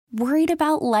Worried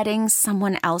about letting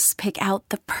someone else pick out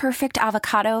the perfect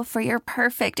avocado for your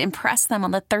perfect impress them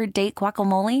on the third date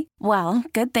guacamole? Well,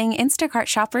 good thing Instacart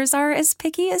shoppers are as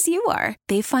picky as you are.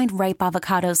 They find ripe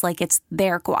avocados like it's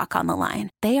their guac on the line.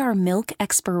 They are milk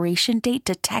expiration date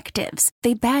detectives.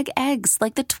 They bag eggs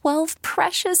like the 12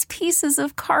 precious pieces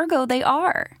of cargo they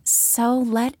are. So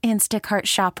let Instacart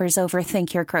shoppers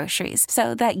overthink your groceries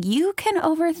so that you can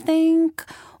overthink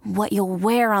what you'll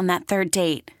wear on that third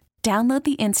date. Download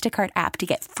the Instacart app to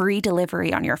get free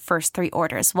delivery on your first 3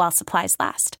 orders while supplies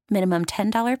last. Minimum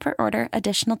 $10 per order.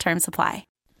 Additional terms apply.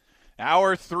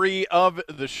 Hour 3 of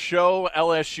the show,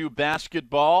 LSU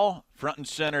basketball. Front and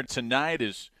center tonight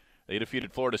is they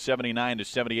defeated Florida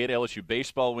 79-78. LSU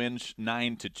baseball wins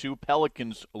 9-2.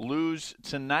 Pelicans lose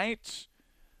tonight.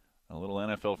 A little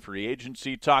NFL free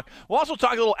agency talk. We'll also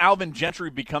talk a little Alvin Gentry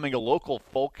becoming a local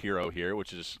folk hero here,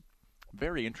 which is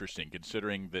very interesting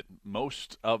considering that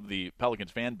most of the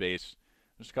Pelicans fan base,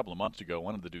 just a couple of months ago,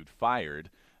 wanted the dude fired.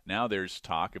 Now there's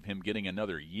talk of him getting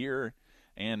another year.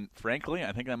 And frankly,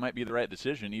 I think that might be the right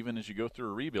decision, even as you go through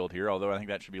a rebuild here, although I think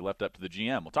that should be left up to the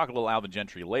GM. We'll talk a little Alvin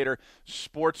Gentry later.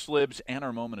 Sports Libs and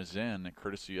our Moment of Zen,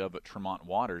 courtesy of Tremont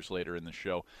Waters later in the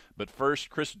show. But first,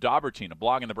 Chris Dobbertean of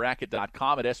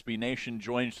bloggingthebracket.com at SB Nation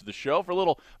joins the show for a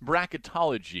little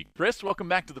bracketology. Chris, welcome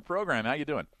back to the program. How you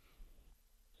doing?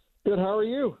 Good. How are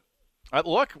you?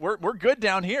 Look, we're good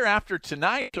down here after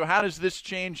tonight. So how does this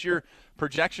change your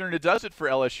projection, or does it for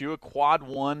LSU, a quad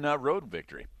one road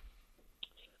victory?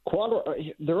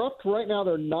 They're up to right now.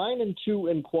 They're 9-2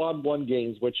 in quad one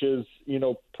games, which is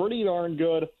pretty darn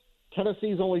good.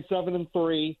 Tennessee's only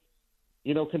 7-3.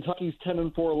 Kentucky's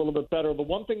 10-4, a little bit better. The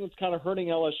one thing that's kind of hurting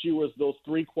LSU is those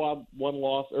 3 quad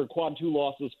two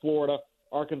losses: Florida,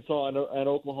 Arkansas, and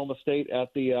Oklahoma State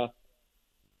at the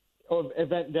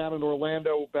event down in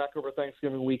Orlando back over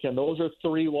Thanksgiving weekend. Those are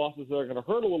 3 losses that are going to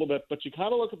hurt a little bit, but you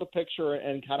kind of look at the picture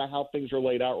and kind of how things are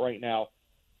laid out right now.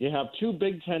 You have 2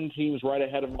 Big Ten teams right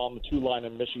ahead of them on the 2 line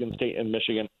in Michigan State and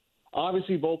Michigan.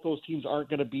 Obviously, both those teams aren't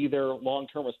going to be there long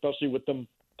term, especially with them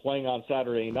playing on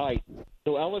Saturday night.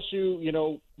 So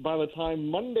LSU, by the time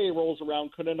Monday rolls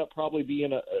around, could end up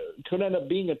being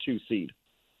a 2 seed.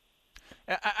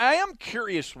 I am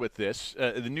curious with this,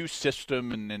 the new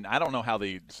system, and I don't know how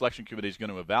the selection committee is going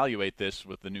to evaluate this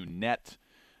with the new net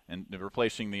and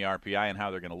replacing the RPI and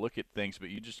how they're going to look at things. But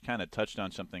you just kind of touched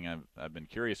on something I've been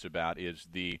curious about: is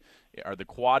are the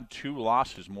quad 2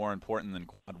 losses more important than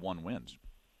quad 1 wins?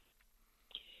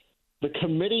 The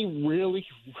committee really,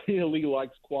 really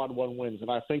likes quad 1 wins, and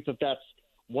I think that's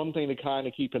one thing to kind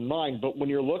of keep in mind. But when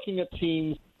you're looking at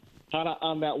teams kind of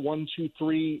on that 1, 2,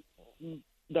 3.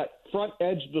 That front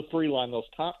edge of the 3 line, those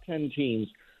top 10 teams,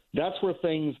 that's where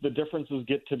the differences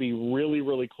get to be really,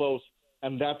 really close.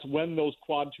 And that's when those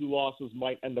quad 2 losses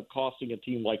might end up costing a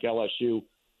team like LSU,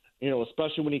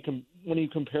 especially when you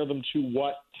compare them to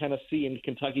what Tennessee and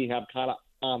Kentucky have kind of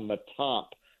on the top.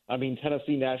 I mean,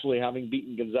 Tennessee nationally having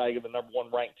beaten Gonzaga, the number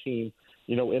 1 ranked team,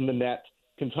 in the net.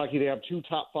 Kentucky, they have 2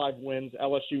 top 5 wins.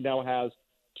 LSU now has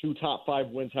 2 top 5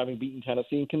 wins, having beaten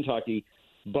Tennessee and Kentucky.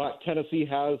 But Tennessee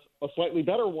has a slightly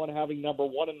better one, having number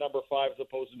 1 and number 5 as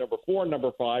opposed to number 4 and number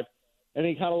 5. And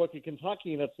you kind of look at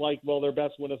Kentucky, and it's like, well, their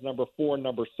best win is number 4 and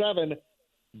number 7.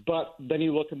 But then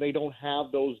you look, and they don't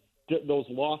have those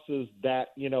losses that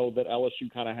that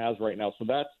LSU kind of has right now. So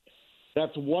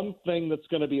that's one thing that's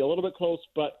going to be a little bit close.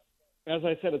 But as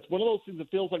I said, it's one of those things that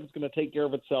feels like it's going to take care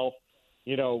of itself.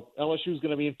 LSU is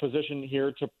going to be in position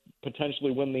here to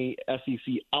potentially win the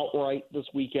SEC outright this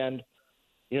weekend.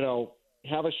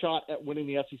 Have a shot at winning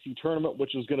the SEC tournament,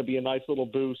 which is going to be a nice little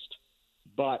boost.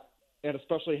 And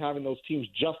especially having those teams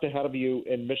just ahead of you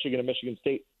in Michigan and Michigan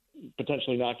State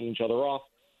potentially knocking each other off,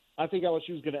 I think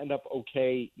LSU is going to end up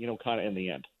okay, kind of in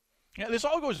the end. Yeah, this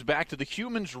all goes back to the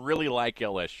humans really like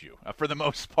LSU for the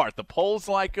most part. The polls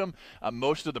like them.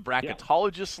 Most of the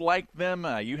bracketologists like them.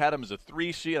 You had them as a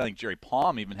 3 seed. I think Jerry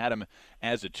Palm even had them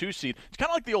as a 2 seed. It's kind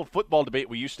of like the old football debate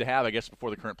we used to have, I guess,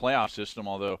 before the current playoff system,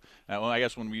 although I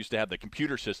guess when we used to have the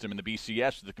computer system in the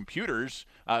BCS, the computers,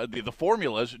 the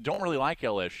formulas don't really like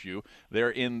LSU.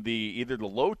 They're in either the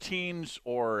low teens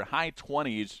or high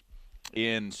 20s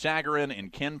in Sagarin, in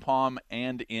Ken Palm,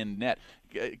 and in net.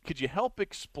 Could you help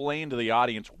explain to the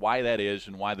audience why that is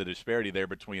and why the disparity there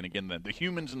between, again, the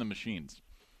humans and the machines?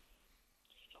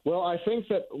 Well, I think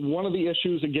that one of the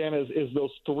issues, again, is those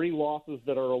 3 losses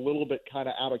that are a little bit kind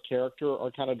of out of character are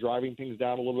kind of driving things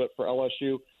down a little bit for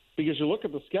LSU. Because you look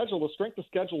at the schedule, the strength of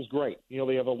schedule is great.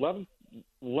 They have 11th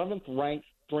ranked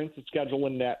strength of schedule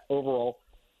in net overall,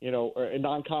 in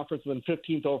non-conference, and then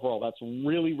 15th overall. That's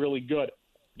really, really good.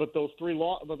 But those three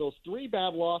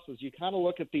bad losses, you kind of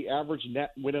look at the average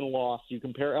net win and loss. You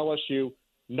compare LSU,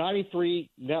 93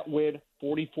 net win,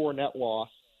 44 net loss.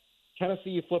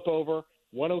 Tennessee, you flip over,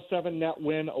 107 net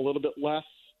win, a little bit less.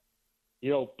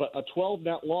 But a 12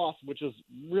 net loss, which is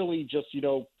really just,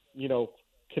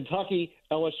 Kentucky,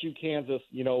 LSU, Kansas,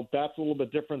 that's a little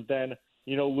bit different than,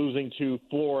 losing to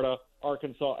Florida,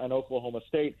 Arkansas, and Oklahoma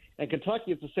State. And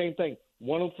Kentucky, it's the same thing.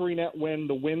 103 net win.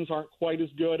 The wins aren't quite as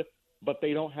good, but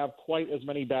they don't have quite as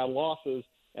many bad losses.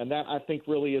 And that, I think,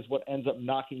 really is what ends up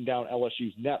knocking down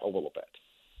LSU's net a little bit.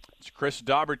 It's Chris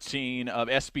Dobbertean of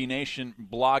SB Nation,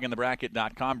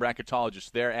 bloggingthebracket.com,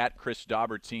 bracketologist there, at Chris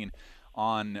Dobbertean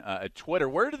on Twitter.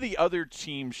 Where do the other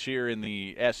teams here in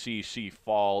the SEC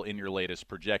fall in your latest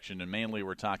projection? And mainly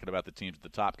we're talking about the teams at the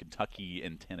top, Kentucky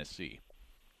and Tennessee.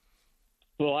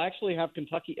 Well, I actually have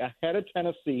Kentucky ahead of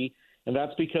Tennessee, and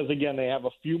that's because, again, they have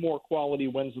a few more quality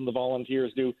wins than the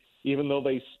Volunteers do, even though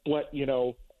they split,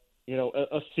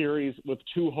 a series with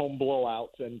 2 home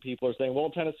blowouts, and people are saying, well,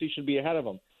 Tennessee should be ahead of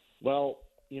them. Well,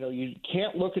 you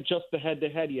can't look at just the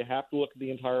head-to-head. You have to look at the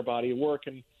entire body of work,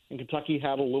 and Kentucky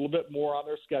had a little bit more on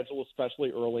their schedule,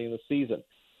 especially early in the season.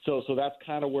 So that's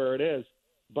kind of where it is.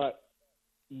 But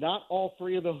not all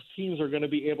 3 of those teams are going to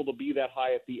be able to be that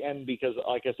high at the end because,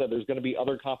 like I said, there's going to be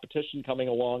other competition coming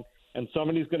along, and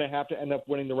somebody's going to have to end up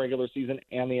winning the regular season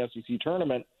and the SEC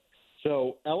tournament.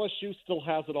 So LSU still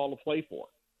has it all to play for.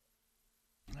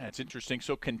 That's interesting.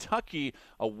 So Kentucky,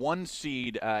 a 1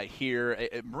 seed here.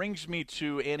 It brings me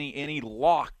to any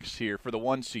locks here for the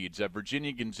 1 seeds.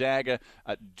 Virginia, Gonzaga,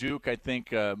 Duke, I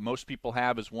think most people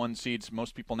have as 1 seeds.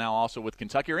 Most people now also with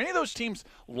Kentucky. Are any of those teams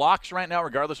locks right now,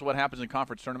 regardless of what happens in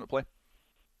conference tournament play?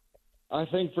 I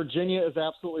think Virginia is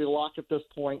absolutely a lock at this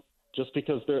point, just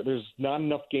because there's not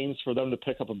enough games for them to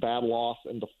pick up a bad loss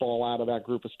and to fall out of that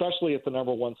group, especially at the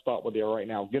number 1 spot where they are right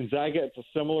now. Gonzaga, it's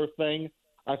a similar thing.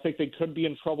 I think they could be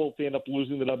in trouble if they end up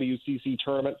losing the WCC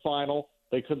tournament final.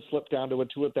 They could slip down to a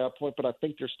 2 at that point, but I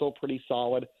think they're still pretty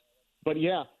solid. But,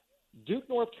 yeah, Duke,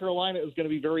 North Carolina is going to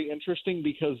be very interesting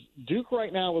because Duke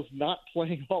right now is not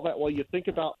playing all that well. You think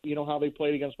about, how they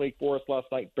played against Wake Forest last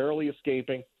night, barely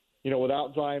escaping,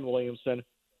 without Zion Williamson.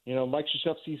 Mike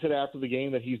Krzyzewski said after the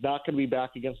game that he's not going to be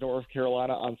back against North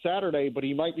Carolina on Saturday, but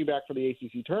he might be back for the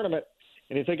ACC tournament.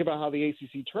 And you think about how the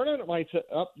ACC tournament might set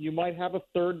up, you might have a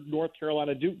 3rd North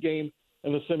Carolina-Duke game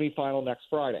in the semifinal next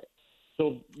Friday.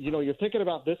 So, you're thinking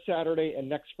about this Saturday and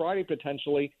next Friday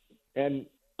potentially, and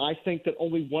I think that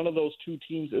only one of those 2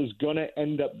 teams is going to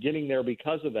end up getting there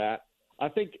because of that. I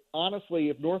think, honestly,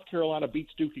 if North Carolina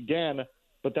beats Duke again,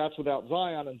 but that's without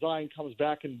Zion, and Zion comes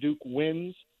back and Duke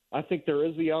wins, I think there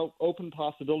is the open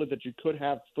possibility that you could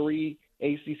have 3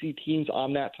 ACC teams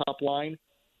on that top line.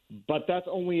 But that's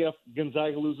only if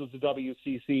Gonzaga loses the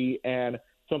WCC and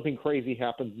something crazy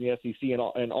happens in the SEC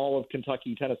and all of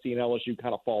Kentucky, Tennessee, and LSU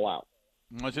kind of fall out.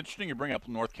 Well, it's interesting you bring up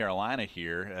North Carolina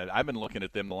here. I've been looking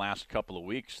at them the last couple of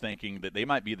weeks thinking that they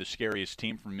might be the scariest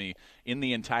team for me in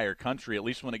the entire country, at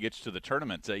least when it gets to the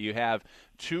tournament. You have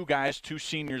 2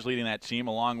 seniors leading that team,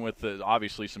 along with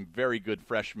obviously some very good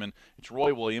freshmen. It's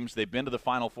Roy Williams. They've been to the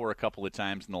Final Four a couple of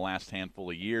times in the last handful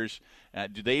of years.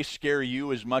 Do they scare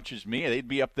you as much as me? They'd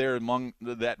be up there among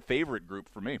that favorite group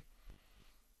for me.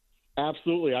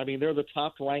 Absolutely. I mean, they're the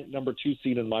top-ranked number 2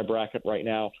 seed in my bracket right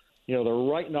now. They're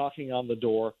right knocking on the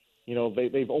door.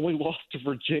 They've only lost to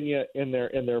Virginia in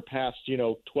their past,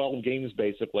 12 games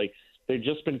basically. They've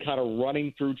just been kind of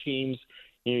running through teams.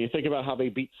 You think about how they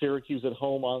beat Syracuse at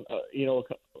home on,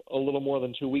 a little more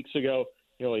than 2 weeks ago.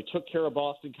 They took care of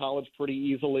Boston College pretty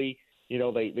easily.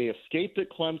 They escaped at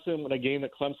Clemson in a game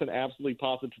that Clemson absolutely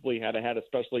positively had ahead,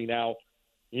 especially now.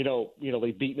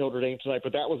 They beat Notre Dame tonight,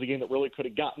 but that was a game that really could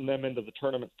have gotten them into the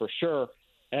tournament for sure.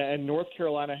 And North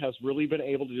Carolina has really been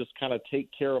able to just kind of take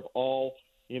care of all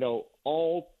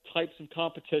types of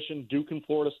competition. Duke and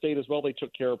Florida State as well, they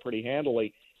took care of pretty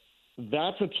handily.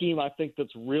 That's a team I think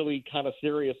that's really kind of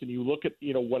serious. And you look at,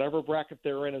 whatever bracket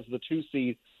they're in as the 2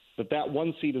 seed, that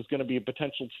 1 seed is going to be a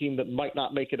potential team that might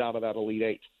not make it out of that Elite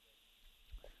 8.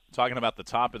 Talking about the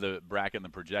top of the bracket and the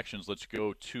projections, let's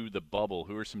go to the bubble.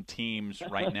 Who are some teams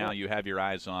right now you have your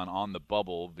eyes on the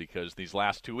bubble? Because these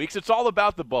last 2 weeks, it's all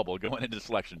about the bubble going into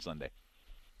Selection Sunday.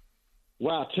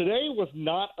 Wow, today was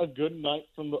not a good night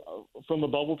from the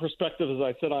bubble perspective. As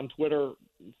I said on Twitter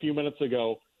a few minutes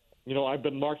ago, I've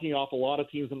been marking off a lot of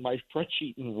teams in my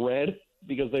spreadsheet in red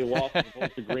because they lost as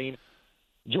opposed to green.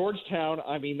 Georgetown,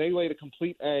 I mean, they laid a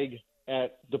complete egg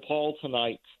at DePaul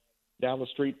tonight down the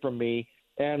street from me.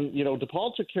 And,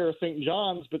 DePaul took care of St.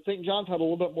 John's, but St. John's had a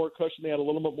little bit more cushion. They had a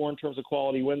little bit more in terms of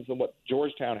quality wins than what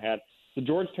Georgetown had. So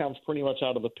Georgetown's pretty much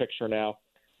out of the picture now.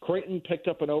 Creighton picked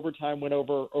up an overtime win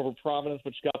over Providence,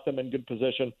 which got them in good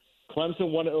position.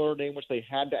 Clemson won at Notre Dame, which they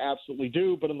had to absolutely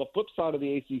do. But on the flip side of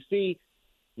the ACC,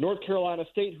 North Carolina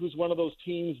State, who's one of those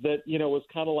teams that, is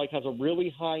kind of like has a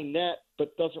really high net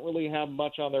but doesn't really have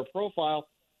much on their profile,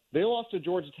 they lost to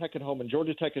Georgia Tech at home, and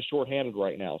Georgia Tech is shorthanded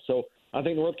right now. So I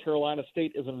think North Carolina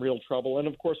State is in real trouble. And,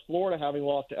 of course, Florida having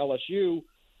lost to LSU,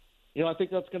 I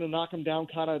think that's going to knock them down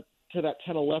kind of to that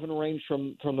 10-11 range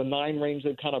from the 9 range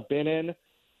they've kind of been in.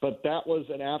 But that was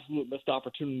an absolute missed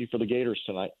opportunity for the Gators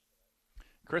tonight.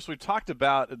 Chris, we've talked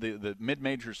about the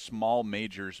mid-majors, small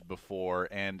majors before,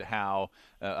 and how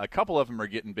a couple of them are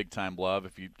getting big-time love.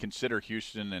 If you consider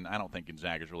Houston, and I don't think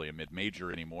Gonzaga is really a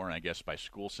mid-major anymore, and I guess by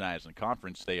school size and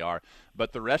conference they are.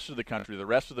 But the rest of the country, the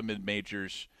rest of the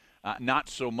mid-majors, not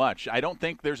so much. I don't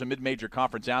think there's a mid-major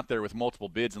conference out there with multiple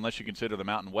bids, unless you consider the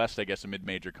Mountain West, I guess, a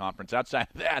mid-major conference. Outside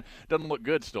of that, doesn't look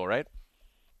good still, right?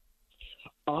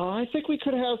 I think we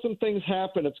could have some things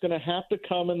happen. It's going to have to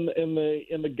come in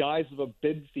the guise of a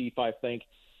bid thief, I think.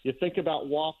 You think about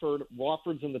Wofford.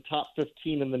 Wofford's in the top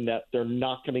 15 in the net. They're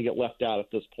not going to get left out at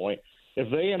this point.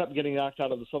 If they end up getting knocked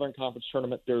out of the Southern Conference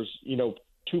tournament, there's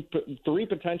 3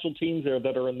 potential teams there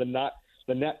that are in the net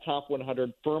top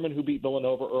 100. Furman, who beat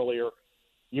Villanova earlier,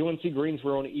 UNC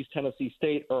Greensboro and East Tennessee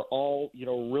State are all,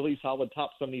 really solid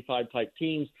top 75 type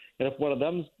teams. And if one of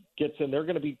them gets in, they're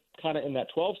going to be kind of in that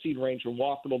 12 seed range, and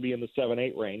Wofford will be in the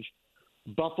 7-8 range.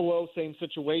 Buffalo, same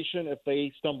situation. If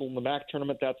they stumble in the MAC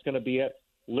tournament, that's going to be it.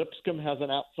 Lipscomb has an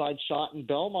outside shot, and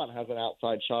Belmont has an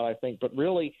outside shot, I think. But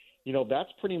really,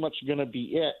 that's pretty much going to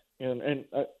be it. And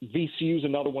VCU's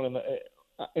another one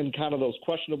in kind of those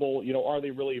questionable, are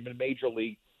they really even major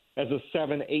league? As a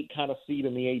 7-8 kind of seed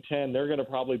in the A-10, they're going to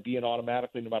probably be in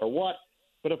automatically no matter what.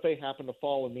 But if they happen to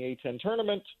fall in the A-10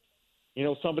 tournament,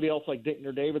 somebody else like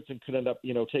Dinkner Davidson could end up,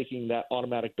 taking that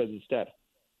automatic bid instead.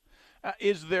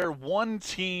 Is there one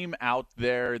team out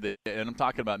there that, and I'm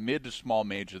talking about mid to small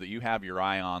major, that you have your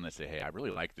eye on that say, hey, I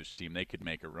really like this team. They could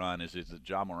make a run. Is it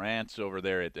John Morant's over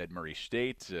there at Murray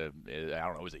State? I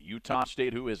don't know. Is it Utah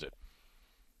State? Who is it?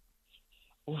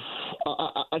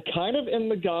 I kind of in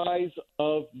the guise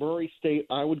of Murray State,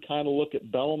 I would kind of look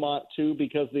at Belmont too,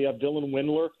 because they have Dylan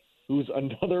Windler, who's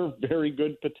another very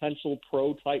good potential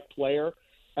pro-type player.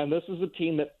 And this is a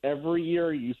team that every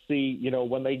year you see,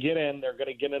 when they get in, they're going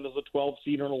to get in as a 12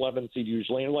 seed or an 11 seed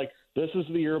usually. And this is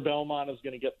the year Belmont is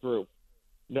going to get through.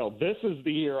 No, this is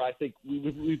the year. I think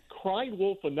we've cried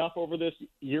wolf enough over this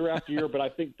year after year, but I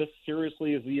think this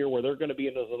seriously is the year where they're going to be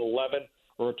in as an 11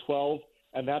 or a 12.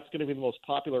 And that's going to be the most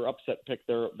popular upset pick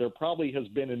there probably has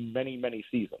been in many, many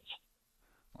seasons.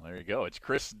 Well, there you go. It's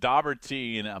Chris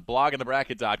Dobbertean,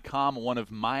 bloginthebracket.com, one of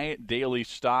my daily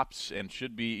stops, and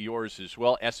should be yours as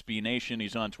well. SB Nation,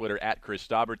 he's on Twitter, at Chris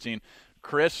Dobbertean.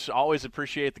 Chris, always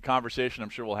appreciate the conversation. I'm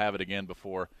sure we'll have it again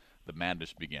before the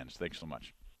madness begins. Thanks so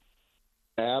much.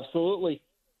 Absolutely.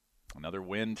 Another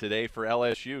win today for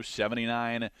LSU,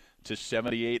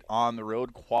 79-78 on the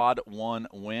road. Quad 1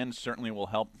 win certainly will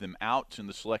help them out in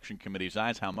the selection committee's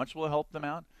eyes. How much will it help them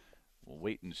out? We'll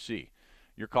wait and see.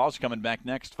 Your call's coming back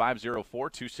next,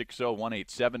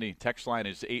 504-260-1870. Text line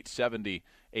is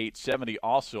 870-870.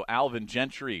 Also, Alvin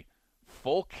Gentry,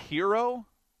 folk hero?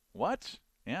 What?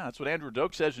 Yeah, that's what Andrew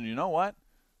Doak says, and you know what?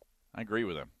 I agree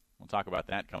with him. We'll talk about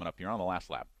that coming up here on The Last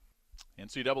Lap.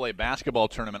 NCAA basketball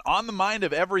tournament on the mind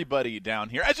of everybody down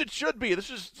here, as it should be.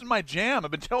 This is my jam.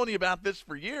 I've been telling you about this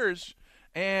for years,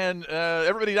 and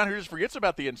everybody down here just forgets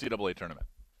about the NCAA tournament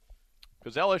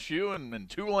because LSU and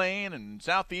Tulane and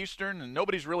Southeastern, and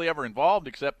nobody's really ever involved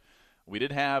except we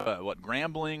did have,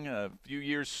 Grambling a few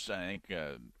years, I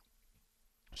think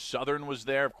Southern was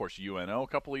there, of course, UNO a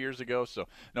couple of years ago. So,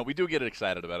 no, we do get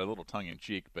excited about it, a little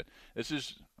tongue-in-cheek. But this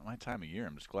is my time of year.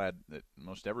 I'm just glad that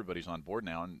most everybody's on board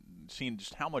now and seeing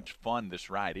just how much fun this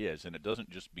ride is. And it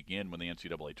doesn't just begin when the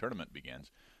NCAA tournament begins.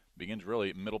 It begins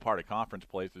really middle part of conference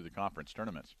play through the conference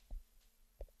tournaments.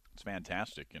 It's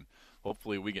fantastic. And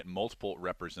hopefully we get multiple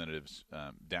representatives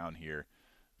down here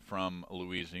from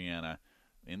Louisiana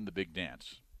in the big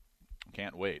dance.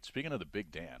 Can't wait. Speaking of the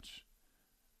big dance,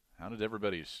 how did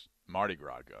everybody's Mardi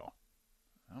Gras go?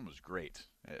 That was great.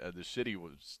 The city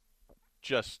was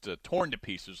just torn to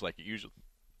pieces like it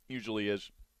usually is,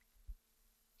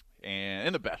 and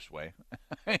in the best way.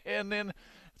 And then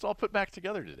it's all put back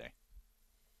together today.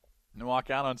 You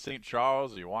walk out on St.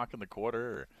 Charles, or you walk in the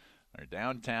quarter, or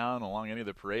downtown along any of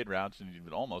the parade routes, and you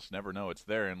would almost never know it's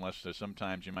there unless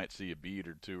sometimes you might see a bead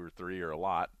or two or three or a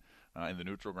lot in the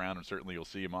neutral ground, and certainly you'll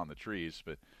see them on the trees.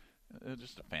 But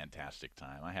just a fantastic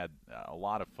time. I had a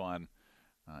lot of fun.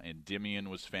 Endymion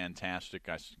was fantastic.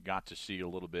 I got to see a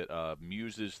little bit of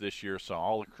Muses this year, saw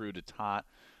all the crew to tot.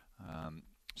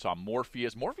 Saw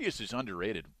Morpheus. Morpheus is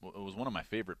underrated. It was one of my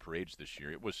favorite parades this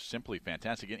year. It was simply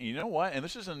fantastic. And you know what? And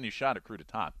this isn't any shot at Crew to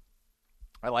Top.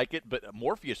 I like it, but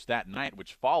Morpheus that night,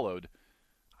 which followed,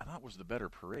 I thought was the better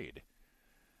parade.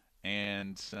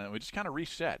 And we just kind of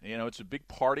reset. You know, it's a big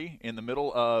party in the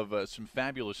middle of some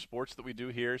fabulous sports that we do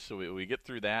here. So we get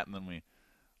through that, and then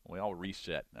we all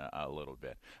reset a little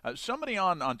bit. Somebody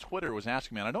on Twitter was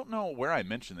asking me, and I don't know where I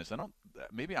mentioned this.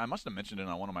 Maybe I must have mentioned it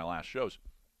on one of my last shows.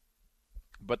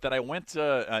 But that I went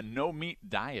a no-meat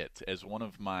diet as one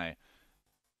of my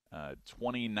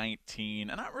 2019,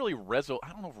 and not really I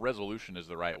don't know if resolution is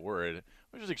the right word.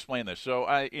 Let me just explain this. So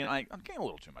I'm gaining a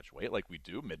little too much weight, like we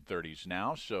do, mid-30s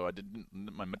now. So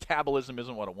my metabolism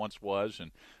isn't what it once was,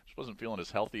 and just wasn't feeling as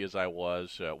healthy as I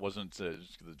was. It wasn't the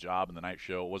job and the night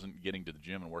show. Wasn't getting to the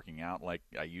gym and working out like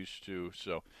I used to.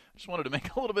 So I just wanted to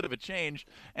make a little bit of a change.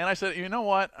 And I said, you know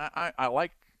what? I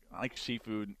like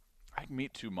seafood. I like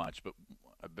meat too much, but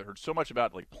I've heard so much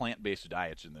about like plant-based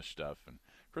diets and this stuff, and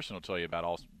Kristen will tell you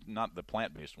about not the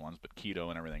plant-based ones, but keto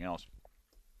and everything else.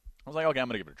 I was like, okay, I'm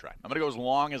going to give it a try. I'm going to go as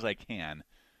long as I can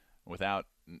without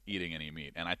eating any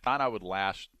meat. And I thought I would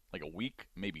last like a week,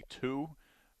 maybe 2.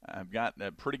 I've got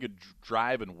a pretty good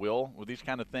drive and will with these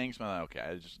kind of things. But okay,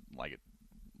 I just like it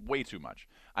way too much.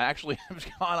 I actually have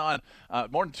gone on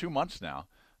more than 2 months now.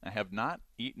 I have not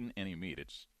eaten any meat.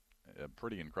 It's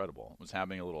pretty incredible. I was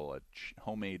having a little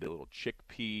homemade little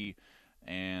chickpea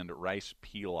and rice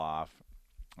pilaf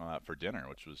for dinner,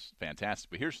 which was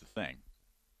fantastic. But here's the thing.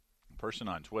 A person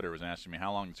on Twitter was asking me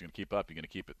how long it's going to keep up. Are you going to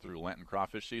keep it through Lenten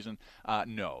crawfish season?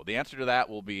 No. The answer to that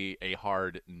will be a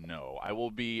hard no. I will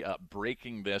be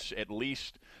breaking this at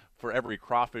least for every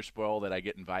crawfish boil that I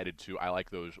get invited to. I like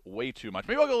those way too much.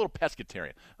 Maybe I'll go a little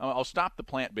pescatarian. I'll stop the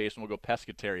plant-based and we'll go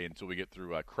pescatarian until we get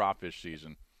through crawfish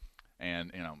season.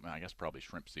 And, I guess probably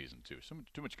shrimp season too.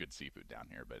 Too much good seafood down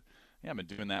here. But, yeah, I've been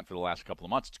doing that for the last couple of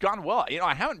months. It's gone well.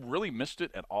 I haven't really missed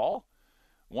it at all.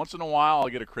 Once in a while, I'll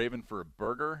get a craving for a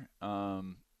burger. I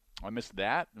missed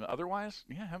that. Otherwise,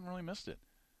 I haven't really missed it.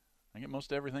 I get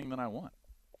most everything that I want.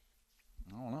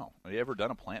 I don't know. Have you ever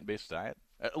done a plant-based diet?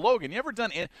 Logan, you ever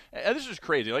done this is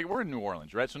crazy. Like, we're in New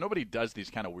Orleans, right? So nobody does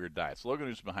these kind of weird diets. Logan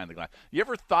is behind the glass. You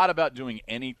ever thought about doing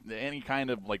any kind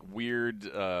of like weird,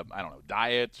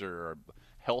 diets or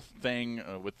health thing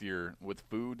with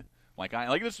food?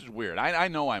 Like this is weird. I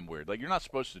know I'm weird. Like, you're not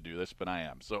supposed to do this, but I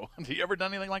am. So, have you ever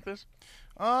done anything like this?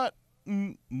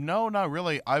 No, not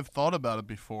really. I've thought about it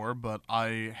before, but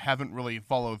I haven't really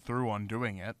followed through on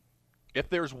doing it. If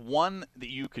there's one that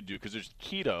you could do, because there's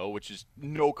keto, which is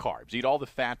no carbs. Eat all the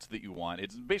fats that you want.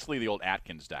 It's basically the old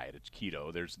Atkins diet. It's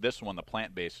keto. There's this one, the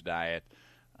plant-based diet.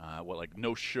 Like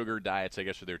no sugar diets, I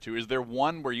guess, are there too. Is there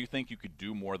one where you think you could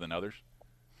do more than others?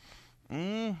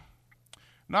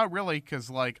 Not really, because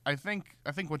like I think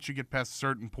once you get past a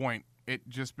certain point, it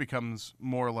just becomes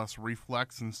more or less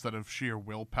reflex instead of sheer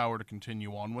willpower to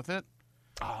continue on with it.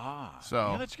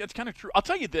 So that's kind of true. I'll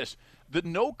tell you this: the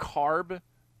no carb.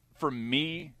 For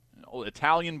me,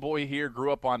 Italian boy here,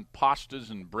 grew up on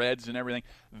pastas and breads and everything,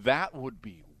 that would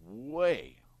be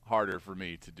way harder for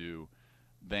me to do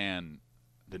than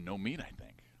the no meat, I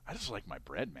think. I just like my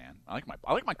bread, man. I like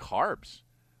my carbs.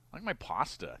 I like my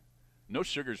pasta. No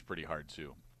sugar is pretty hard,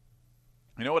 too.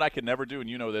 You know what I could never do, and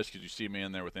you know this because you see me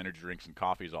in there with energy drinks and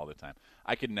coffees all the time.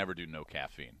 I could never do no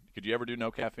caffeine. Could you ever do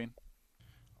no caffeine?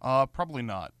 Probably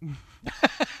not.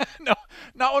 No,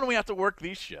 not when we have to work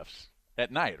these shifts. At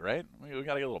night, right? We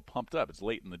got to get a little pumped up. It's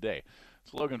late in the day.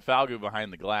 It's Logan Falgu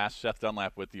behind the glass. Seth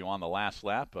Dunlap with you on the last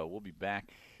lap. We'll be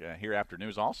back here after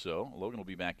news also. Logan will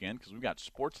be back in because we've got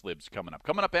Sports Libs coming up.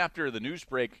 Coming up after the news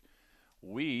break,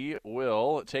 we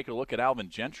will take a look at Alvin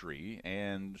Gentry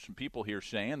and some people here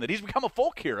saying that he's become a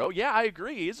folk hero. Yeah, I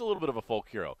agree. He is a little bit of a folk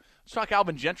hero. Let's talk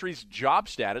Alvin Gentry's job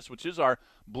status, which is our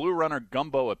Blue Runner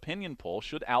Gumbo opinion poll.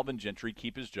 Should Alvin Gentry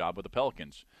keep his job with the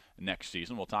Pelicans next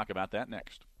season? We'll talk about that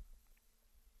next.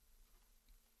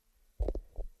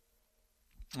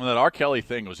 Well, that R. Kelly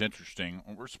thing was interesting.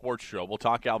 We're a sports show. We'll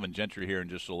talk Alvin Gentry here in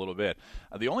just a little bit.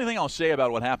 The only thing I'll say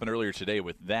about what happened earlier today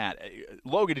with that,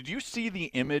 Logan, did you see the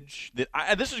image?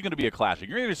 This is going to be a classic.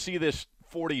 You're going to see this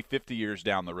 40, 50 years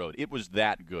down the road. It was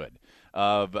that good.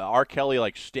 Of R. Kelly,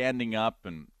 like, standing up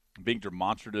and being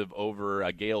demonstrative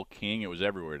over Gayle King. It was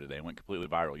everywhere today. It went completely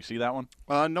viral. You see that one?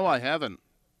 No, I haven't.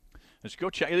 Let's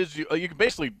go check. You can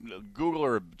basically Google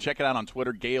or check it out on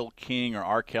Twitter, Gayle King or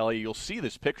R. Kelly. You'll see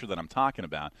this picture that I'm talking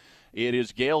about. It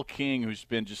is Gayle King, who's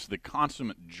been just the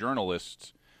consummate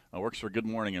journalist, works for Good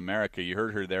Morning America. You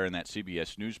heard her there in that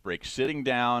CBS News break, sitting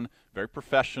down, very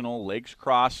professional, legs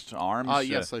crossed, arms.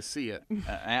 Yes, I see it.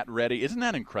 At ready. Isn't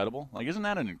that incredible? Like, isn't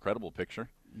that an incredible picture?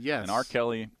 Yes. And R.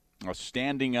 Kelly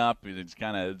standing up. It's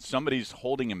kind of somebody's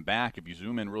holding him back. If you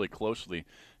zoom in really closely,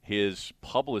 his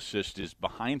publicist is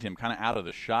behind him, kind of out of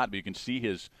the shot, but you can see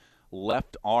his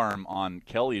left arm on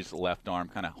Kelly's left arm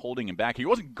kind of holding him back. He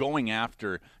wasn't going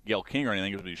after Gail King or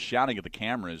anything. He was shouting at the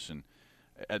cameras, and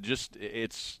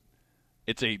it's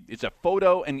a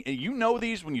photo, and you know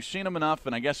these when you've seen them enough,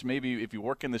 and I guess maybe if you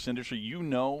work in this industry, you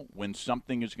know when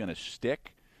something is going to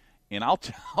stick. And I'll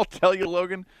tell you,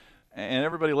 Logan, and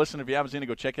everybody listen, if you haven't seen it,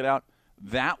 go check it out.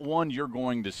 That one you're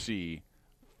going to see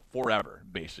forever,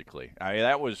 basically.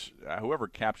 That was whoever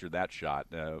captured that shot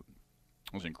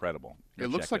was incredible. It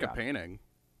looks like a painting,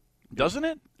 doesn't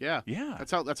it? Yeah.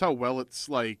 That's how well it's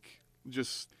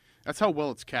that's how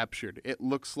well it's captured. It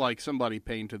looks like somebody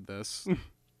painted this.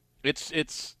 It's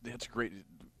great.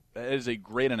 It is a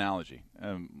great analogy.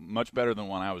 Much better than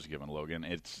one I was given, Logan.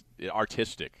 It's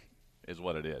artistic, is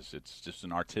what it is. It's just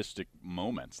an artistic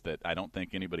moment that I don't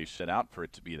think anybody set out for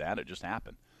it to be that. It just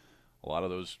happened. A lot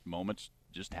of those moments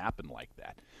just happen like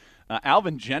that.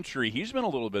 Alvin Gentry, he's been a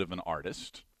little bit of an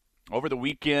artist. Over the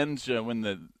weekend, when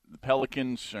the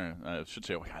Pelicans, I should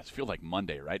say, it feels like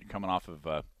Monday, right? You're coming off of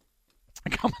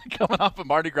coming off of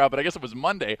Mardi Gras, but I guess it was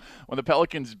Monday when the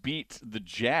Pelicans beat the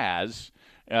Jazz.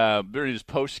 During his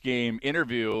post-game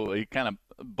interview, he kind of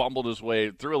bumbled his way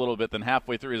through a little bit. Then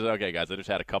halfway through, he said, "Okay, guys, I just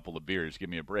had a couple of beers. Give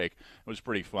me a break." It was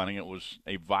pretty funny. It was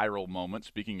a viral moment.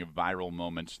 Speaking of viral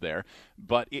moments there.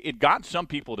 But it got some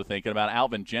people to thinking about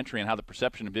Alvin Gentry and how the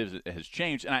perception of his has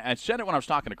changed. And I said it when I was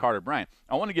talking to Carter Bryant.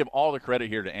 I want to give all the credit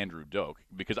here to Andrew Doak,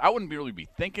 because I wouldn't really be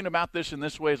thinking about this in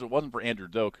this way if it wasn't for Andrew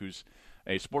Doak, who's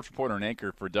a sports reporter and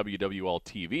anchor for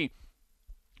WWL-TV.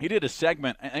 He did a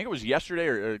segment, I think it was yesterday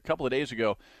or a couple of days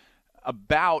ago,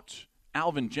 about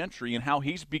Alvin Gentry and how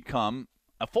he's become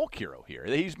a folk hero here.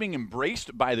 He's being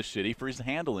embraced by the city for his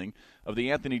handling of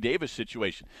the Anthony Davis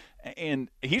situation. And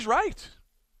he's right.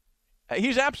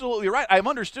 He's absolutely right. I've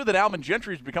understood that Alvin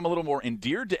Gentry has become a little more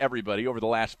endeared to everybody over the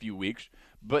last few weeks,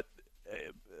 but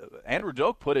Andrew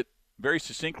Doak put it very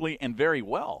succinctly and very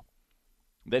well,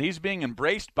 that he's being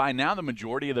embraced by now the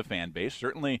majority of the fan base,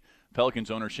 certainly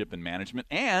Pelicans ownership and management,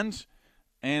 and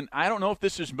I don't know if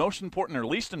this is most important or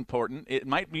least important. It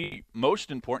might be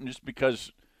most important just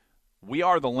because we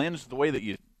are the lens, the way that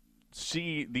you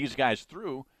see these guys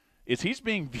through, is he's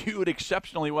being viewed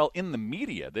exceptionally well in the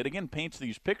media that, again, paints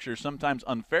these pictures sometimes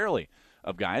unfairly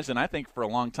of guys, and I think for a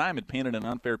long time it painted an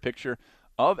unfair picture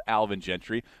of Alvin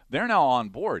Gentry. They're now on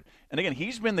board. And again,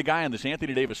 he's been the guy in this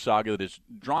Anthony Davis saga that has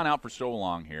drawn out for so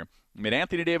long here. Made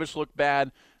Anthony Davis look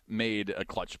bad, made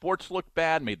Clutch Sports look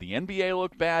bad, made the NBA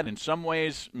look bad, in some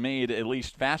ways made at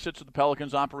least facets of the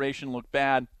Pelicans operation look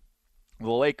bad.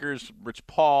 The Lakers, Rich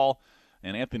Paul,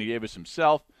 and Anthony Davis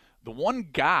himself. The one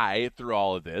guy through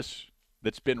all of this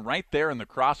that's been right there in the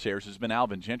crosshairs has been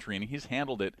Alvin Gentry, and he's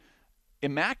handled it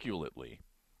immaculately.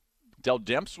 Del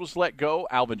Demps was let go.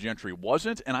 Alvin Gentry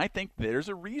wasn't, and I think there's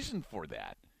a reason for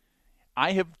that.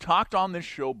 I have talked on this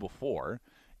show before.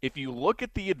 If you look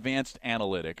at the advanced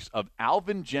analytics of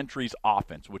Alvin Gentry's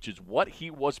offense, which is what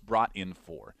he was brought in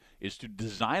for, is to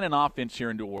design an offense here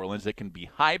in New Orleans that can be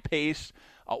high-paced,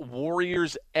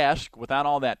 Warriors-esque without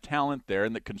all that talent there,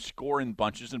 and that can score in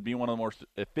bunches and be one of the more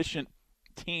efficient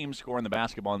teams scoring the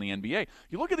basketball in the NBA.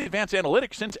 You look at the advanced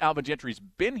analytics since Alvin Gentry's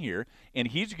been here, and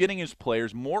he's getting his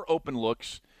players more open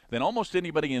looks than almost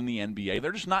anybody in the NBA.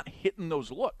 They're just not hitting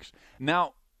those looks.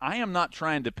 Now, I am not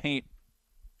trying to paint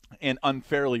an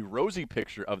unfairly rosy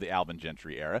picture of the Alvin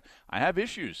Gentry era. I have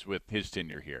issues with his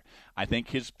tenure here. I think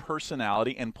his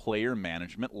personality and player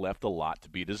management left a lot to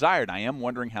be desired. I am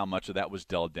wondering how much of that was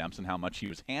Del Demps and how much he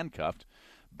was handcuffed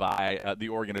by the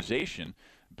organization.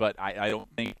 But I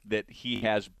don't think that he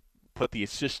has put the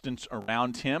assistants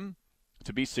around him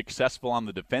to be successful on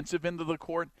the defensive end of the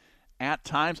court at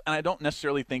times, and I don't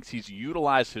necessarily think he's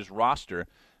utilized his roster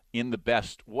in the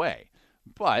best way.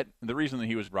 But the reason that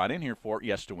he was brought in here for,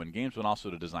 yes, to win games, but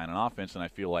also to design an offense, and I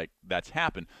feel like that's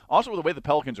happened. Also, with the way the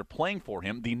Pelicans are playing for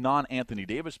him, the non-Anthony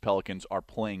Davis Pelicans are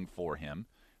playing for him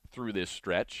through this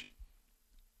stretch,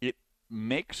 it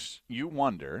makes you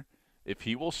wonder if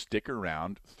he will stick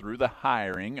around through the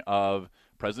hiring of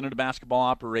president of basketball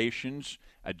operations,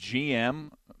 a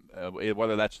GM,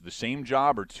 whether that's the same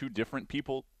job or two different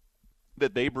people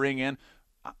that they bring in.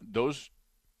 Those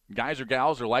guys or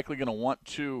gals are likely going to want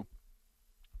to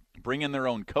bring in their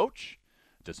own coach.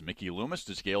 Does Mickey Loomis,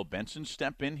 does Gail Benson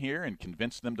step in here and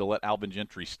convince them to let Alvin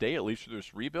Gentry stay, at least through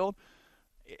this rebuild?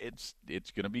 It's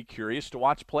going to be curious to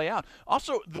watch play out.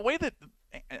 Also, the way that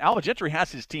Alvin Gentry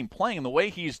has his team playing and the way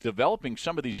he's developing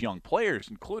some of these young players,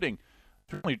 including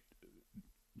certainly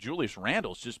Julius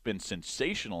Randle's just been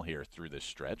sensational here through this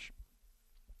stretch.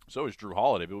 So is Drew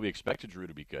Holiday, but we expected Drew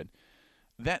to be good.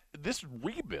 That this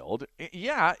rebuild,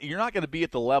 yeah, you're not going to be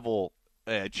at the level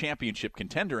championship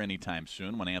contender anytime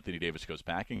soon when Anthony Davis goes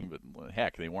packing, but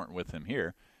heck, they weren't with him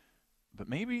here. But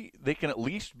maybe they can at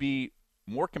least be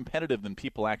more competitive than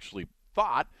people actually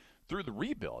thought through the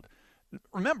rebuild.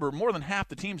 Remember, more than half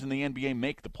the teams in the NBA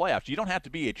make the playoffs. You don't have to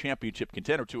be a championship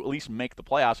contender to at least make the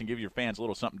playoffs and give your fans a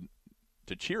little something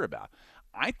to cheer about.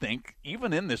 I think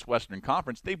even in this Western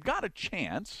Conference, they've got a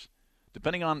chance,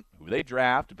 depending on who they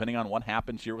draft, depending on what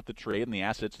happens here with the trade and the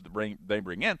assets that they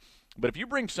bring in. But if you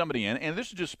bring somebody in, and this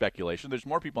is just speculation, there's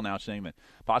more people now saying that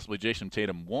possibly Jason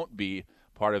Tatum won't be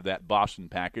part of that Boston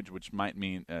package, which might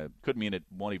mean could mean it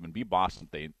won't even be Boston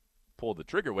they pull the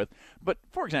trigger with. But,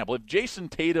 for example, if Jason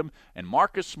Tatum and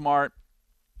Marcus Smart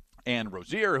and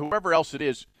Rozier or whoever else it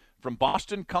is from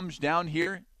Boston comes down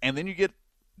here, and then you get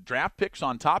draft picks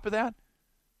on top of that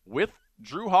with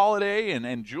Drew Holiday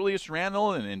and Julius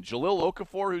Randle and Jahlil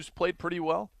Okafor, who's played pretty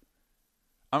well.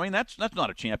 I mean, that's not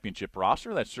a championship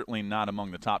roster. That's certainly not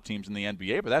among the top teams in the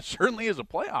NBA, but that certainly is a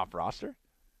playoff roster.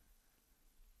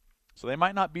 So they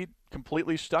might not be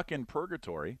completely stuck in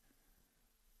purgatory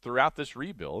throughout this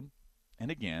rebuild. And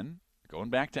again, going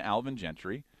back to Alvin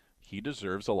Gentry, he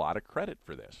deserves a lot of credit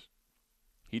for this.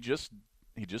 He just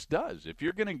does. If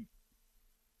you're going to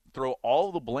throw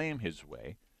all the blame his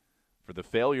way for the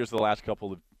failures of the last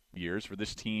couple of years for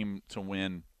this team to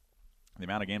win the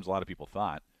amount of games a lot of people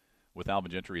thought with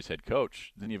Alvin Gentry as head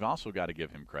coach, then you've also got to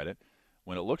give him credit.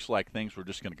 When it looks like things were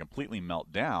just going to completely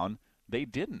melt down, they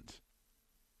didn't.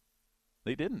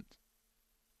 They didn't.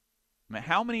 I mean,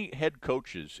 how many head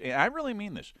coaches, and I really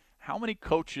mean this, how many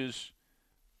coaches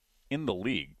in the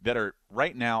league that are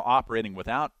right now operating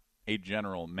without a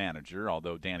general manager,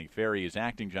 although Danny Ferry is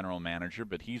acting general manager,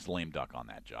 but he's lame duck on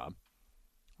that job.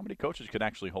 How many coaches could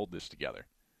actually hold this together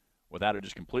without it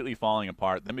just completely falling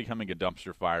apart, then becoming a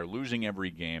dumpster fire, losing every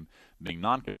game, being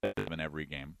non-competitive in every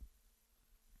game?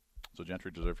 So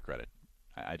Gentry deserves credit.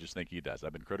 I just think he does.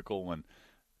 I've been critical when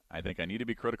I think I need to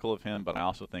be critical of him, but I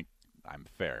also think I'm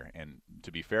fair. And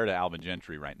to be fair to Alvin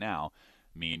Gentry right now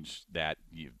means that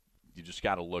you just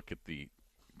got to look at the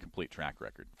complete track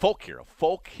record.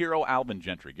 Folk hero Alvin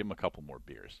Gentry. Give him a couple more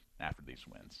beers after these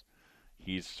wins.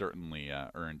 He's certainly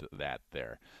earned that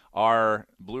there. Our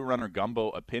Blue Runner Gumbo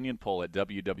opinion poll at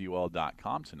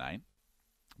WWL.com tonight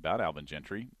about Alvin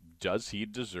Gentry. Does he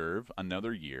deserve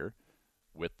another year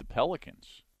with the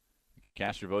Pelicans?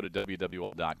 Cast your vote at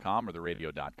WWL.com or the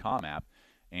radio.com app.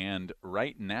 And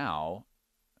right now,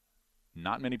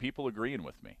 not many people agreeing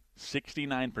with me.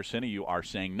 69% of you are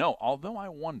saying no, although I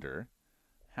wonder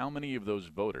how many of those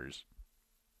voters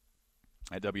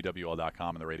at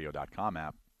WWL.com and the radio.com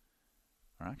app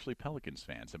are actually Pelicans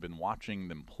fans, have been watching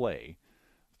them play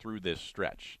through this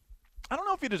stretch. I don't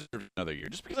know if he deserves another year.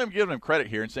 Just because I'm giving him credit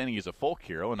here and saying he's a folk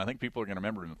hero, and I think people are going to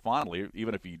remember him fondly,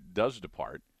 even if he does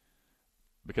depart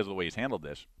because of the way he's handled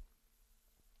this.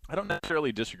 I don't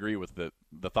necessarily disagree with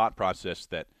the thought process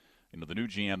that, you know, the new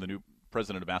GM, the new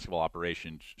president of basketball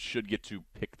operations should get to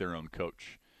pick their own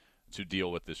coach to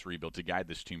deal with this rebuild, to guide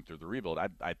this team through the rebuild.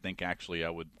 I think actually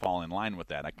I would fall in line with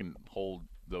that. I can hold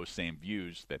those same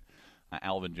views that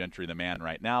Alvin Gentry, the man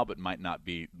right now, but might not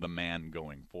be the man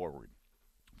going forward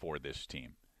for this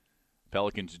team.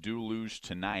 Pelicans do lose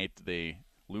tonight. They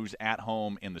lose at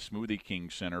home in the Smoothie King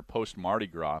Center post Mardi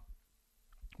Gras.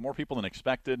 More people than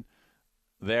expected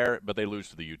there, but they lose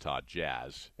to the Utah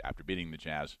Jazz after beating the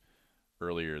Jazz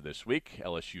earlier this week.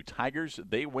 LSU Tigers,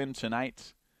 they win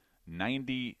tonight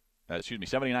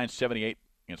 79-78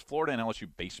 against Florida, and LSU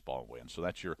baseball wins. So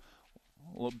that's your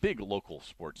big local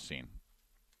sports scene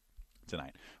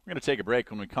tonight. We're going to take a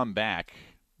break. When we come back,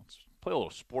 let's play a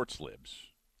little sports libs.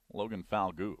 Logan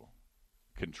Falgout,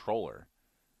 comptroller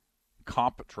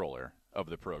of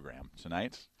the program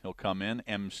tonight. He'll come in,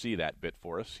 MC that bit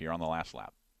for us here on the Last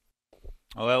Lap.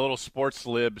 Well, that little sports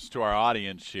libs to our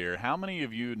audience here. How many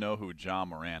of you know who Ja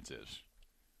Morant is?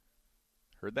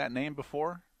 Heard that name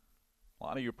before? A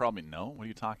lot of you probably know. What are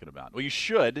you talking about? Well, you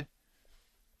should.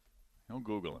 Don't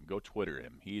Google him. Go Twitter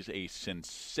him. He's a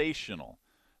sensational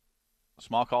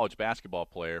small college basketball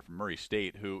player from Murray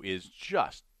State who is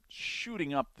just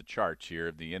shooting up the charts here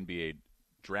of the NBA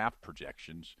draft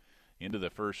projections into the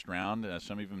first round.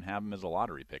 Some even have him as a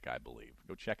lottery pick, I believe.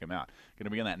 Go check him out. Going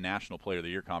to be in that National Player of the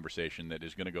Year conversation that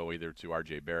is going to go either to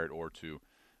R.J. Barrett or to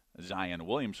Zion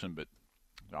Williamson, but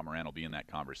Ja Morant will be in that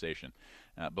conversation.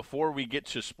 Before we get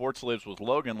to Sports Lives with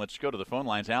Logan, let's go to the phone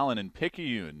lines. Alan in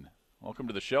Picayune. Welcome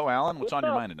to the show, Alan. What's on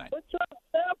your mind tonight? What's up,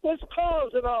 Seth? What's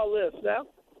causing all this, Seth?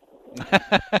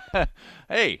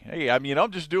 Hey,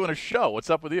 I'm just doing a show. What's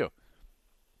up with you?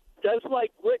 That's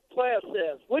like Ric Flair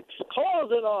says. What's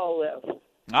causing all this?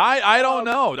 I don't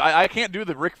know. I can't do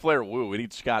the Ric Flair woo. We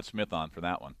need Scott Smith on for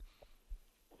that one.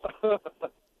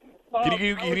 Can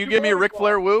you give me a Ric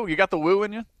Flair woo? You got the woo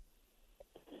in you?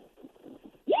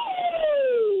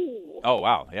 Woo! Oh,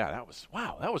 wow. Yeah, that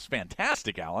was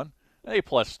fantastic, Alan. A+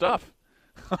 stuff.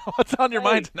 What's on your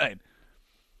mind tonight?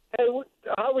 Hey,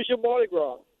 how was your Mardi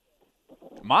Gras?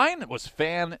 Mine was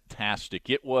fantastic.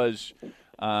 It was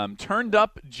turned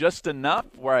up just enough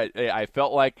where I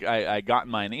felt like I got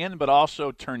mine in, but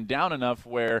also turned down enough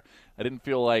where I didn't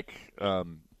feel like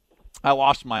I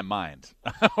lost my mind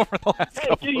over the last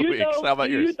couple of weeks. How about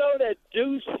yours?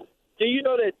 Do you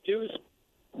know that Deuce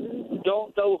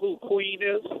don't know who Queen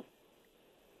is?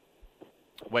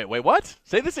 Wait, what?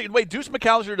 Say this again. Wait, Deuce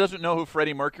McAllister doesn't know who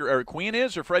Freddie Mercury or Queen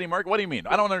is, or Freddie Mercury? What do you mean?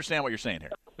 I don't understand what you're saying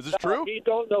here. Is this true? He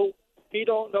don't know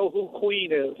who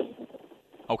Queen is.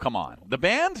 Oh, come on. The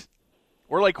band?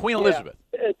 Or like Queen Elizabeth?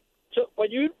 So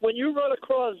when you run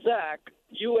across Zach,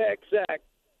 you ask Zach,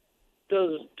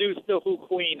 does Deuce know who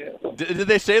Queen is? Did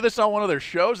they say this on one of their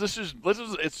shows?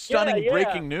 It's stunning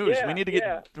breaking news. We need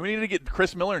to get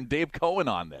Chris Miller and Dave Cohen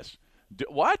on this.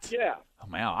 What? Yeah. Oh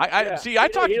man, I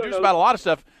talked to Deuce about a lot of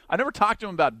stuff. I never talked to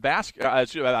him about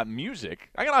about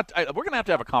music. We're gonna have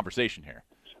to have a conveation here.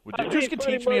 Deuce can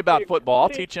teach me about football. I'll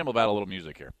teach him about a little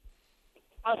music here.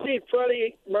 I seen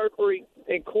Freddie Mercury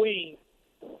and Queen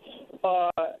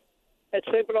at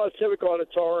St. Bernard Civic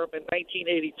Auditorium in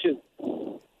 1982.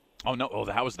 Oh no! Oh,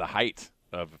 that was the height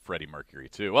of Freddie Mercury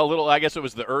too. Well, I guess it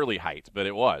was the early height, but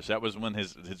it was. That was when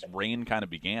his reign kind of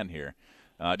began here.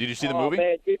 Did you see the movie?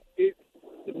 Man,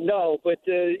 no, but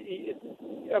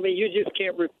I mean, you just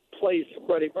can't replace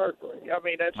Freddie Mercury. I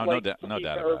mean, that's no doubt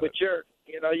about it.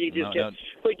 You just can't.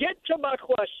 But get to my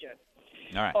question.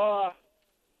 All right.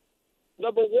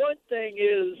 Number one thing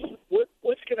is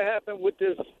what's going to happen with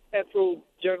this Ethel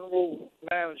general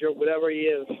manager, whatever he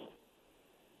is.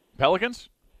 Pelicans?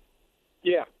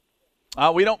 Yeah.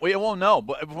 We won't know.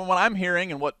 But from what I'm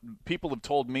hearing and what people have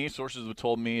told me, sources have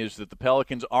told me, is that the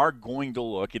Pelicans are going to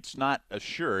look. It's not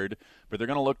assured, but they're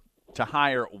going to look to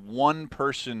hire one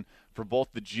person for both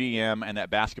the GM and that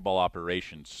basketball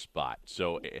operations spot.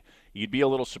 So you'd be a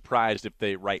little surprised if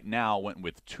they right now went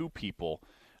with two people.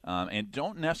 And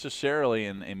don't necessarily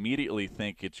and immediately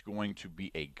think it's going to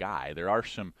be a guy. There are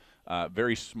some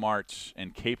very smart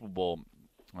and capable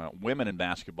women in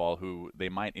basketball who they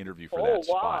might interview for that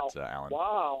spot, Alan.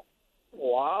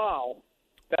 Wow.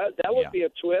 That would be a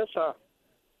twist, huh?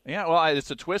 Yeah, well,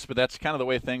 it's a twist, but that's kind of the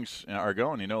way things are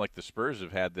going. You know, like the Spurs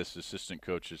have had this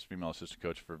female assistant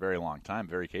coach for a very long time,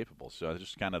 very capable. So it's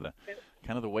just kind of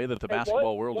the way that the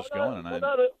basketball world is going.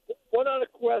 One other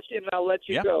question, and I'll let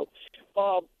you go.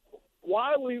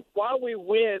 Why we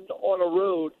win on the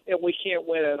road and we can't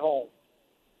win at home?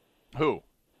 Who?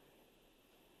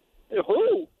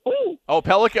 Who? Oh,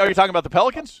 Pelican. Are you talking about the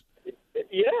Pelicans?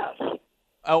 Yes.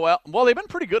 Oh, well, they've been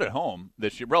pretty good at home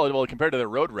this year, relatively compared to their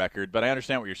road record. But I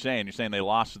understand what you're saying. You're saying they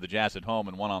lost to the Jazz at home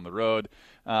and won on the road.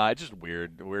 It's just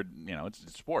weird. You know, it's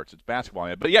sports. It's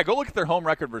basketball. But, yeah, go look at their home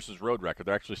record versus road record.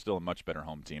 They're actually still a much better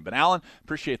home team. But, Alan,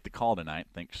 appreciate the call tonight.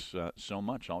 Thanks so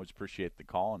much. Always appreciate the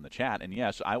call and the chat. And,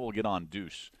 yes, I will get on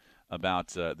Deuce about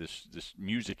this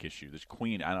music issue, this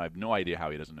Queen. I have no idea how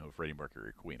he doesn't know who Freddie Mercury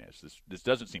or Queen is. This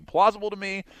doesn't seem plausible to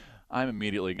me. I'm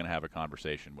immediately going to have a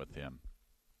conversation with him.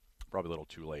 Probably a little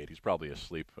too late. He's probably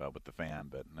asleep with the fan,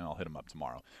 but I'll hit him up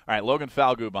tomorrow. All right, Logan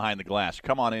Falgout behind the glass.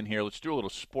 Come on in here. Let's do a little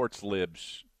sports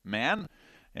libs, man.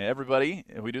 Everybody,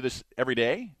 we do this every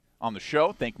day on the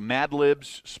show. Think Mad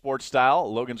Libs Sports Style.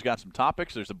 Logan's got some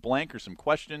topics. There's a blank or some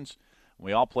questions.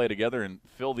 We all play together and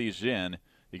fill these in.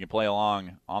 You can play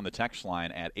along on the text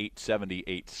line at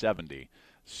 870-870.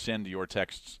 Send your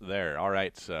texts there. All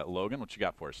right, Logan, what you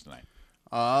got for us tonight?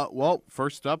 Well,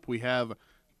 first up we have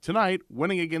tonight,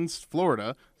 winning against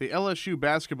Florida, the LSU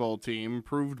basketball team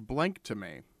proved blank to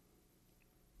me.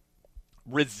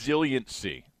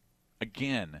 Resiliency.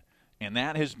 Again, and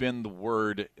that has been the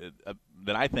word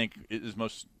that I think is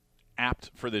most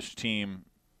apt for this team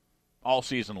all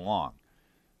season long.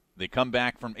 They come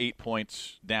back from 8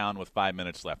 points down with 5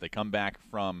 minutes left. They come back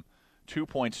from 2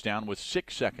 points down with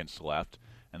 6 seconds left,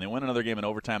 and they win another game in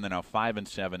overtime. They're now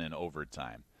 5-7 in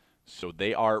overtime. So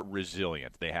they are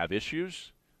resilient. They have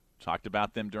issues. Talked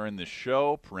about them during this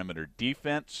show. Perimeter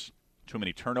defense, too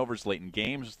many turnovers late in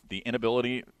games, the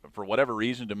inability for whatever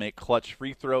reason to make clutch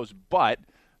free throws, but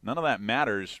none of that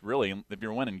matters really if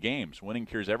you're winning games. Winning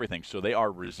cures everything. So they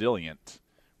are resilient.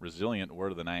 Resilient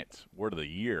word of the night, word of the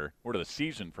year, word of the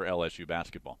season for LSU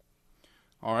basketball.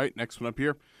 All right, next one up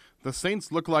here. The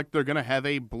Saints look like they're going to have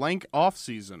a blank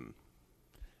offseason.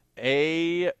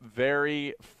 A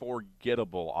very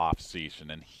forgettable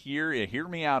offseason. And hear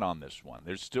me out on this one.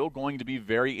 There's still going to be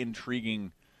very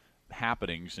intriguing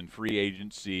happenings in free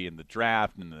agency and the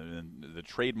draft and the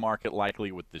trade market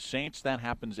likely with the Saints. That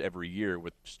happens every year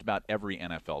with just about every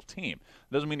NFL team.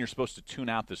 Doesn't mean you're supposed to tune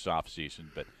out this offseason,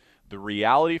 but the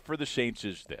reality for the Saints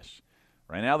is this.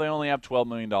 Right now they only have $12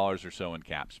 million or so in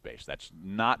cap space. That's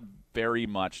not very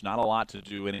much, not a lot to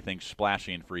do anything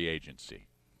splashy in free agency.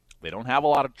 They don't have a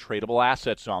lot of tradable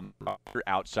assets on the roster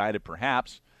outside of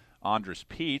perhaps Andres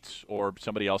Peets or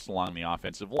somebody else along the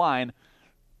offensive line.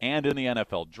 And in the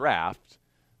NFL draft,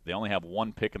 they only have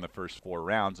one pick in the first 4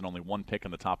 rounds and only one pick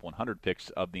in the top 100 picks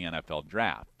of the NFL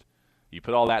draft. You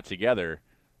put all that together,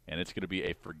 and it's going to be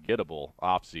a forgettable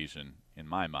offseason in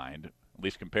my mind, at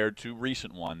least compared to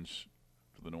recent ones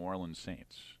for the New Orleans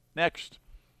Saints. Next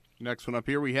one up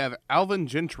here, we have Alvin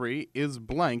Gentry is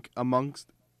blank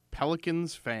amongst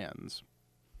Pelicans fans.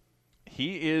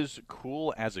 He is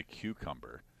cool as a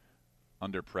cucumber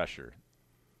under pressure.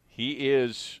 He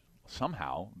is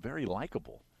somehow very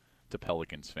likable to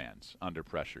Pelicans fans under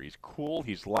pressure. He's cool,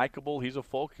 he's likable, he's a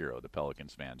folk hero to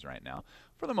Pelicans fans right now.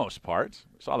 For the most part,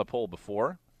 saw the poll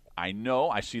before. I know,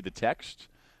 I see the text,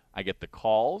 I get the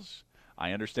calls.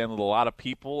 I understand that a lot of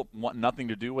people want nothing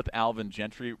to do with Alvin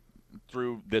Gentry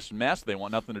through this mess. They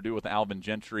want nothing to do with Alvin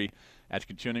Gentry as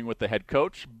continuing with the head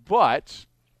coach, but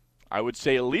I would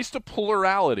say at least a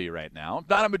plurality right now.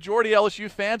 Not a majority of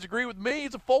LSU fans agree with me.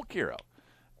 He's a folk hero.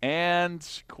 And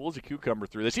cool as a cucumber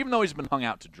through this, even though he's been hung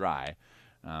out to dry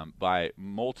by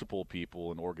multiple people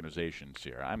and organizations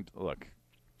here. I'd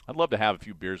love to have a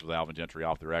few beers with Alvin Gentry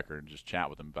off the record and just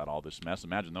chat with him about all this mess.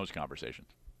 Imagine those conversations.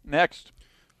 Next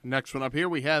one up here,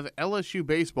 we have LSU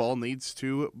baseball needs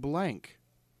to blank.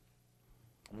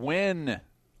 Win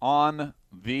on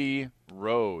the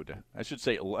road. I should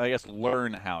say, I guess,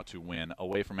 learn how to win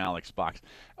away from Alex Box.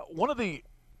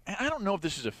 I don't know if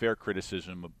this is a fair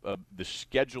criticism of the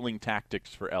scheduling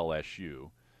tactics for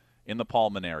LSU in the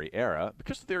Paul Mainieri era.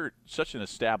 Because they're such an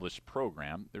established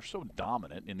program, they're so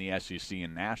dominant in the SEC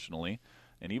and nationally,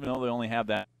 and even though they only have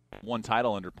that one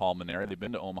title under Paul Mainieri, they've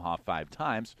been to Omaha 5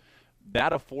 times,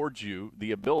 that affords you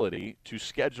the ability to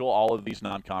schedule all of these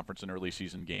non-conference and early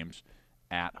season games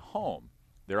at home.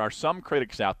 There are some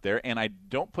critics out there, and I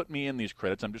don't put me in these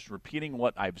critics. I'm just repeating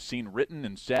what I've seen written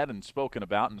and said and spoken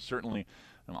about, and certainly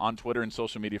on Twitter and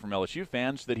social media from LSU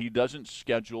fans, that he doesn't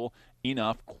schedule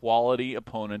enough quality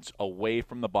opponents away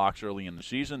from the box early in the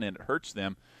season, and it hurts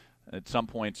them at some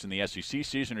points in the SEC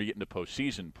season or you get into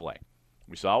postseason play.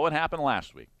 We saw what happened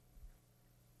last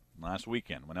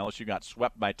weekend when LSU got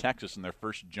swept by Texas in their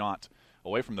first jaunt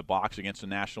away from the box against a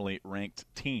nationally ranked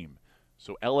team.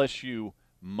 So LSU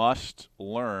must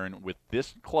learn with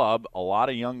this club, a lot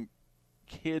of young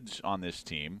kids on this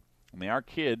team, and they are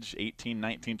kids, 18,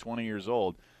 19, 20 years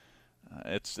old.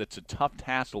 It's a tough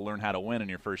task to learn how to win in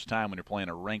your first time when you're playing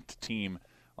a ranked team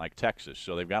like Texas.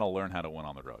 So they've got to learn how to win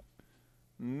on the road.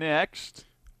 Next.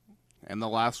 And the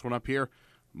last one up here,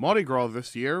 Mardi Gras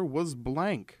this year was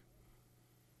blank.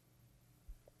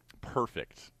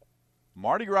 Perfect.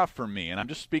 Mardi Gras for me, and I'm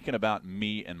just speaking about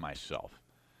me and myself,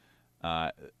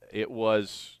 it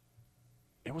was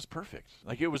perfect.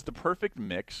 Like, it was the perfect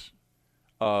mix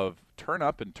of turn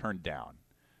up and turn down.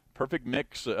 Perfect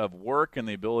mix of work and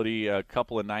the ability a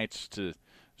couple of nights to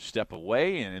step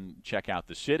away and check out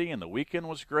the city, and the weekend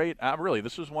was great. Really,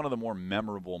 this was one of the more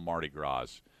memorable Mardi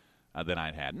Gras that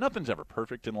I'd had. Nothing's ever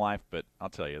perfect in life, but I'll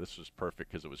tell you, this was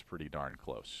perfect because it was pretty darn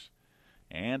close.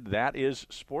 And that is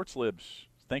Sports Libs.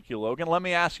 Thank you, Logan. Let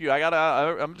me ask you,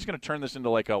 I'm just going to turn this into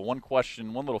like a one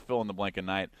question, one little fill in the blank a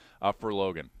night for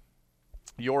Logan.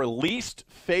 Your least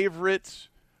favorite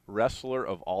wrestler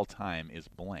of all time is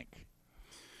blank.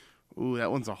 Ooh,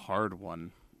 that one's a hard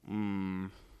one.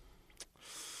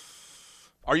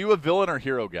 Are you a villain or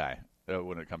hero guy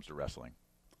when it comes to wrestling?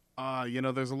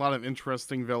 There's a lot of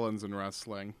interesting villains in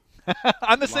wrestling.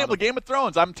 I'm the same with Game of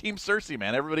Thrones. I'm Team Cersei,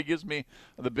 man. Everybody gives me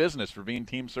the business for being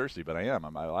Team Cersei, but I am.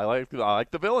 I like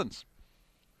the villains.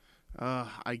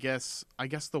 I guess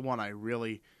the one I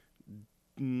really,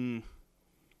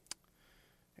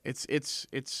 it's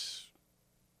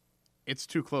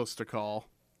too close to call.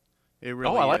 It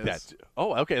really. I like is. that.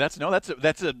 Oh, okay.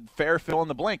 That's a fair fill in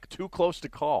the blank. Too close to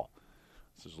call.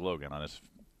 This is Logan on his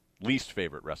least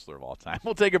favorite wrestler of all time.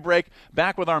 We'll take a break.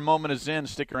 Back with our moment of Zen.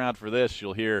 Stick around for this.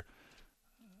 You'll hear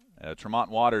Tremont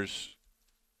Waters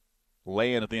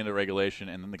lay in at the end of regulation,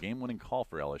 and then the game-winning call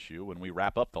for LSU when we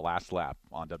wrap up the last lap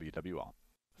on WWL.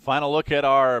 Final look at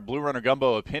our Blue Runner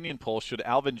Gumbo opinion poll. Should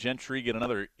Alvin Gentry get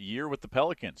another year with the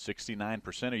Pelicans?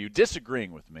 69% of you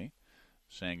disagreeing with me,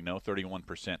 saying no.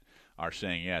 31% are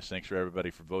saying yes. Thanks for everybody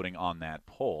for voting on that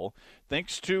poll.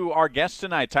 Thanks to our guests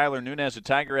tonight, Tyler Nunez of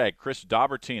Tiger Egg, Chris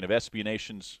Dobbertean of SB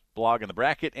Nation's blog in the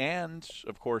bracket, and,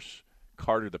 of course,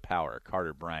 Carter the Power,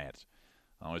 Carter Bryant.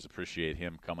 I always appreciate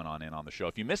him coming on in on the show.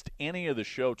 If you missed any of the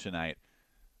show tonight,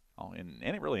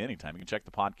 any time, you can check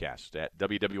the podcast at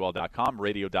wwl.com,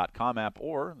 radio.com app,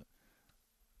 or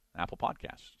Apple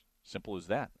Podcasts. Simple as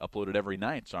that. Uploaded every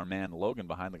night. It's our man Logan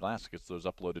behind the glass gets those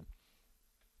uploaded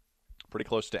pretty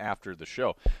close to after the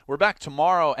show. We're back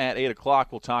tomorrow at 8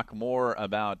 o'clock. We'll talk more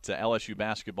about LSU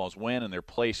basketball's win and their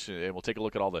place. We'll take a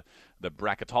look at all the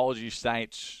bracketology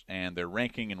sites and their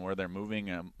ranking and where they're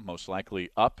moving, most likely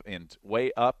up and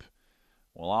way up.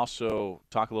 We'll also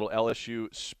talk a little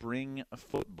LSU spring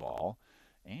football,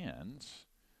 and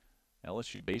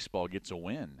LSU baseball gets a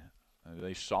win. Are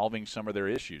they solving some of their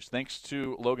issues? Thanks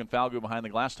to Logan Falgo behind the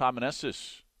glass, Todd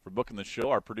Meneses for booking the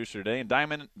show, our producer today, and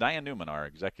Diane Newman, our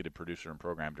executive producer and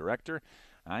program director.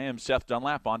 I am Seth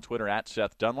Dunlap on Twitter at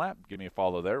Seth Dunlap. Give me a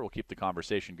follow there. We'll keep the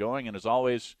conversation going. And as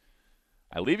always,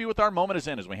 I leave you with our moment is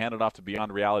in as we hand it off to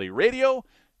Beyond Reality Radio.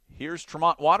 Here's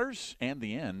Tremont Waters and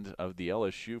the end of the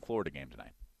LSU-Florida game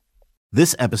tonight.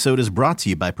 This episode is brought to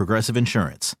you by Progressive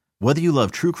Insurance. Whether you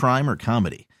love true crime or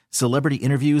comedy, celebrity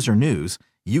interviews or news,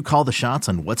 you call the shots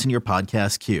on what's in your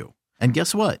podcast queue. And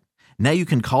guess what? Now you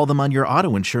can call them on your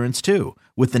auto insurance too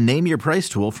with the Name Your Price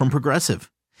tool from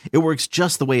Progressive. It works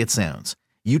just the way it sounds.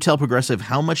 You tell Progressive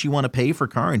how much you want to pay for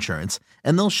car insurance,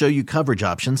 and they'll show you coverage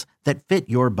options that fit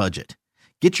your budget.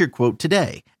 Get your quote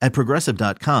today at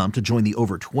Progressive.com to join the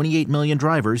over 28 million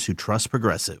drivers who trust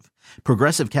Progressive.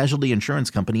 Progressive Casualty Insurance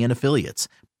Company and Affiliates.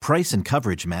 Price and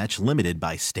coverage match limited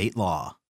by state law.